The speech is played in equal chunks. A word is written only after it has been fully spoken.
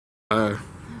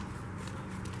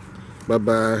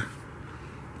Bye-bye.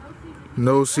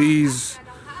 No C's.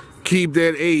 Keep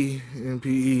that A in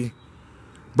PE.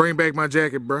 Bring back my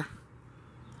jacket, bruh.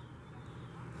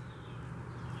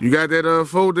 You got that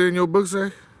folder in your book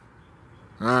sack?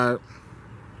 Alright.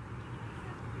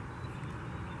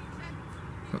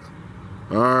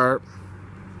 Alright.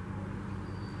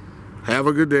 Have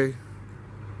a good day.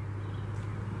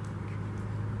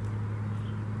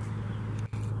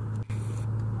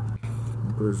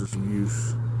 Put this to some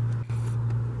use.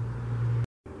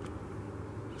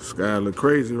 Sky look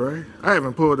crazy, right? I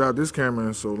haven't pulled out this camera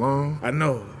in so long. I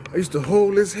know. I used to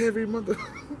hold this heavy mother.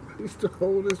 I used to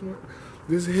hold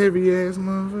this heavy ass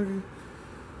motherfucker.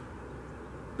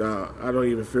 I don't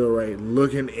even feel right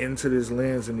looking into this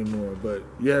lens anymore. But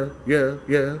yeah.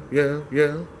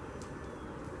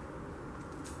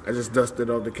 I just dusted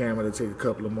off the camera to take a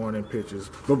couple of morning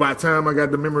pictures. But by the time I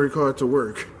got the memory card to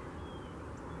work,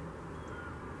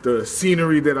 the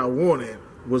scenery that I wanted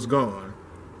was gone.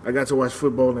 I got to watch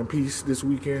football in peace this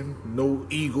weekend. No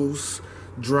Eagles,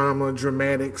 drama,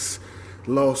 dramatics,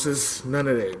 losses, none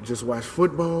of that. Just watch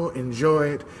football, enjoy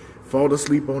it, fall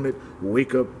asleep on it,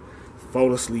 wake up,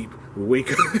 fall asleep,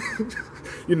 wake up.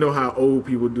 You know how old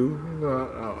people do. You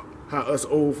know how us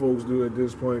old folks do at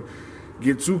this point.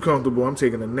 Get too comfortable, I'm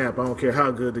taking a nap. I don't care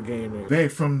how good the game is. Back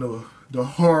from the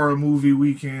horror movie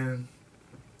weekend,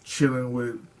 chilling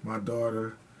with my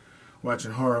daughter,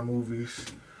 watching horror movies.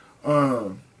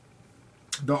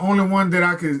 The only one that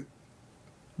I could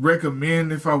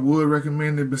recommend, if I would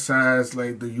recommend it, besides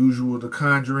like the usual The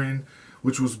Conjuring,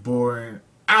 which was boring,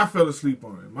 I fell asleep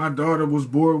on it. My daughter was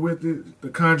bored with it. The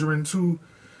Conjuring 2,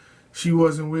 she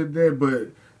wasn't with that, but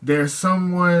There's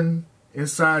Someone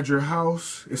Inside Your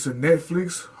House. It's a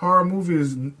Netflix horror movie.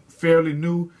 It's fairly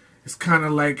new. It's kind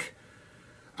of like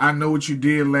I Know What You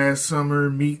Did Last Summer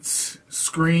meets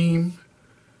Scream.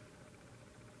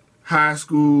 High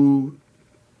school,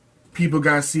 people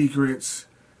got secrets.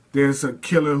 There's a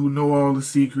killer who know all the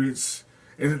secrets.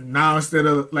 And now instead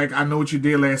of like I Know What You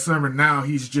Did Last Summer, now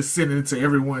he's just sending it to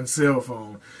everyone's cell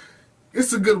phone.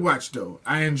 It's a good watch though.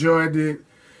 I enjoyed it.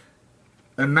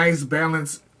 A nice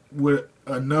balance with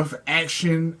enough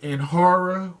action and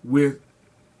horror with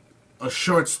a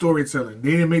short storytelling.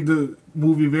 They didn't make the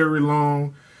movie very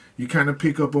long. You kind of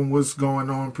pick up on what's going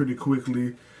on pretty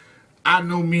quickly. I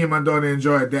know me and my daughter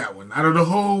enjoyed that one. Out of the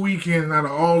whole weekend, out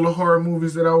of all the horror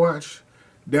movies that I watched,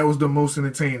 that was the most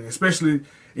entertaining. Especially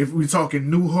if we're talking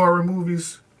new horror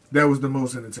movies, that was the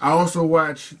most entertaining. I also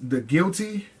watched The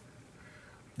Guilty.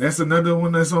 That's another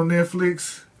one that's on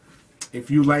Netflix.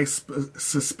 If you like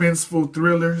suspenseful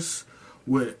thrillers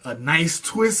with a nice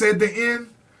twist at the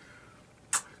end,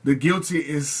 The Guilty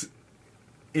is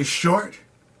short.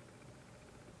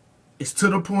 It's to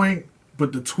the point.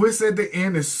 But the twist at the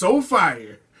end is so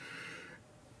fire.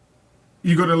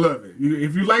 You're going to love it.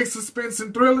 If you like suspense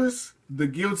and thrillers, The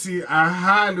Guilty, I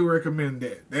highly recommend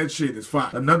that. That shit is fire.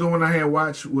 Another one I had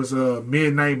watched was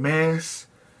Midnight Mass.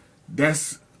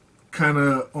 That's kind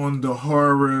of on the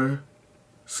horror,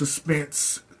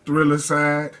 suspense, thriller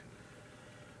side.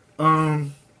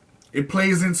 It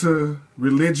plays into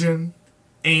religion,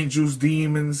 angels,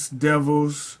 demons,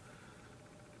 devils.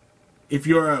 If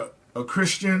you're a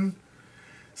Christian,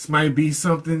 this might be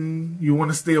something you want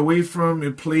to stay away from.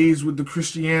 It plays with the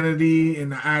Christianity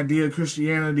and the idea of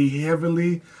Christianity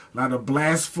heavily. A lot of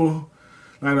blasphemous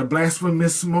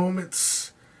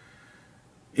moments.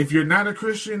 If you're not a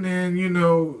Christian, then, you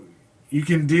know, you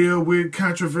can deal with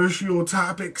controversial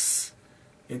topics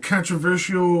and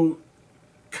controversial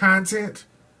content.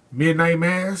 Midnight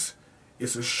Mass.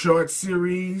 It's a short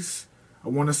series. I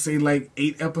want to say like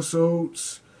 8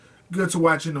 episodes. Good to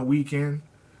watch in a weekend.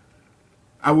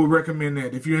 I would recommend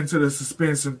that. If you're into the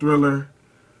suspense and thriller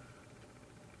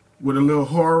with a little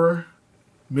horror,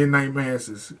 Midnight Mass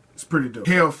it's pretty dope.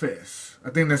 Hellfest. I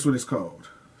think that's what it's called.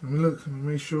 Let me look. Let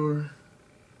me make sure.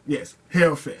 Yes,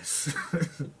 Hellfest.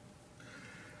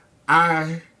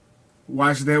 I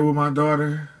watched that with my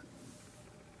daughter.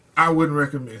 I wouldn't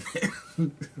recommend it.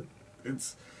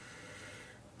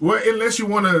 Well, unless you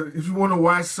if you wanna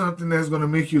watch something that's gonna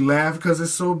make you laugh because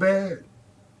it's so bad,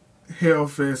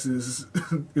 Hellfest is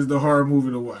the horror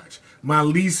movie to watch. My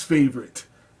least favorite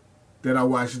that I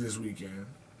watched this weekend.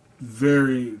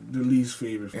 The least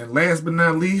favorite. And last but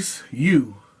not least,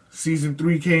 You. Season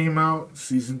 3 came out.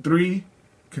 Season 3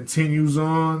 continues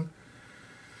on.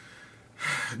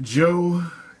 Joe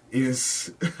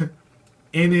is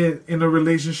in a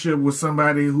relationship with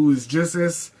somebody who is just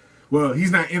as, well,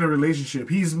 he's not in a relationship.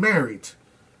 He's married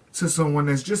to someone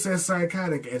that's just as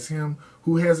psychotic as him,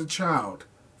 who has a child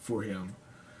for him.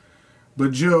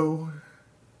 But Joe,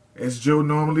 as Joe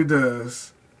normally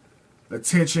does,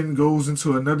 attention goes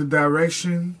into another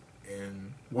direction,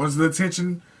 and once the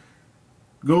attention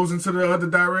goes into the other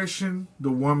direction,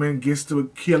 the woman gets to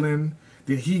killing,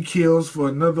 then he kills for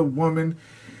another woman.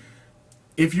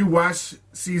 If you watch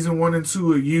season 1 and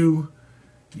 2 of you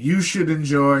should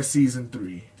enjoy season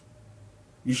 3.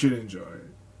 You should enjoy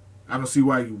it. I don't see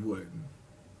why you wouldn't.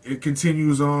 It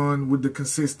continues on with the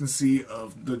consistency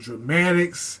of the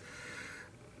dramatics,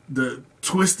 the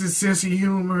twisted sense of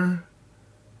humor,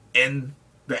 and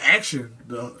the action,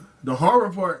 the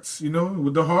horror parts. You know,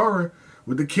 with the horror,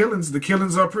 with the killings. The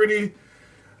killings are pretty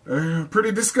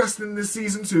disgusting this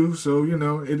season too. So you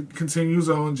know, it continues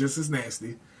on just as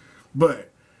nasty,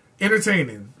 but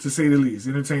entertaining to say the least.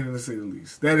 Entertaining to say the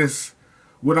least. That is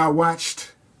what I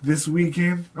watched this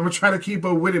weekend. I'm gonna try to keep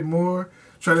up with it more.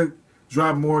 Try to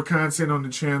drop more content on the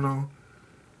channel.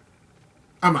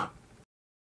 I'm out.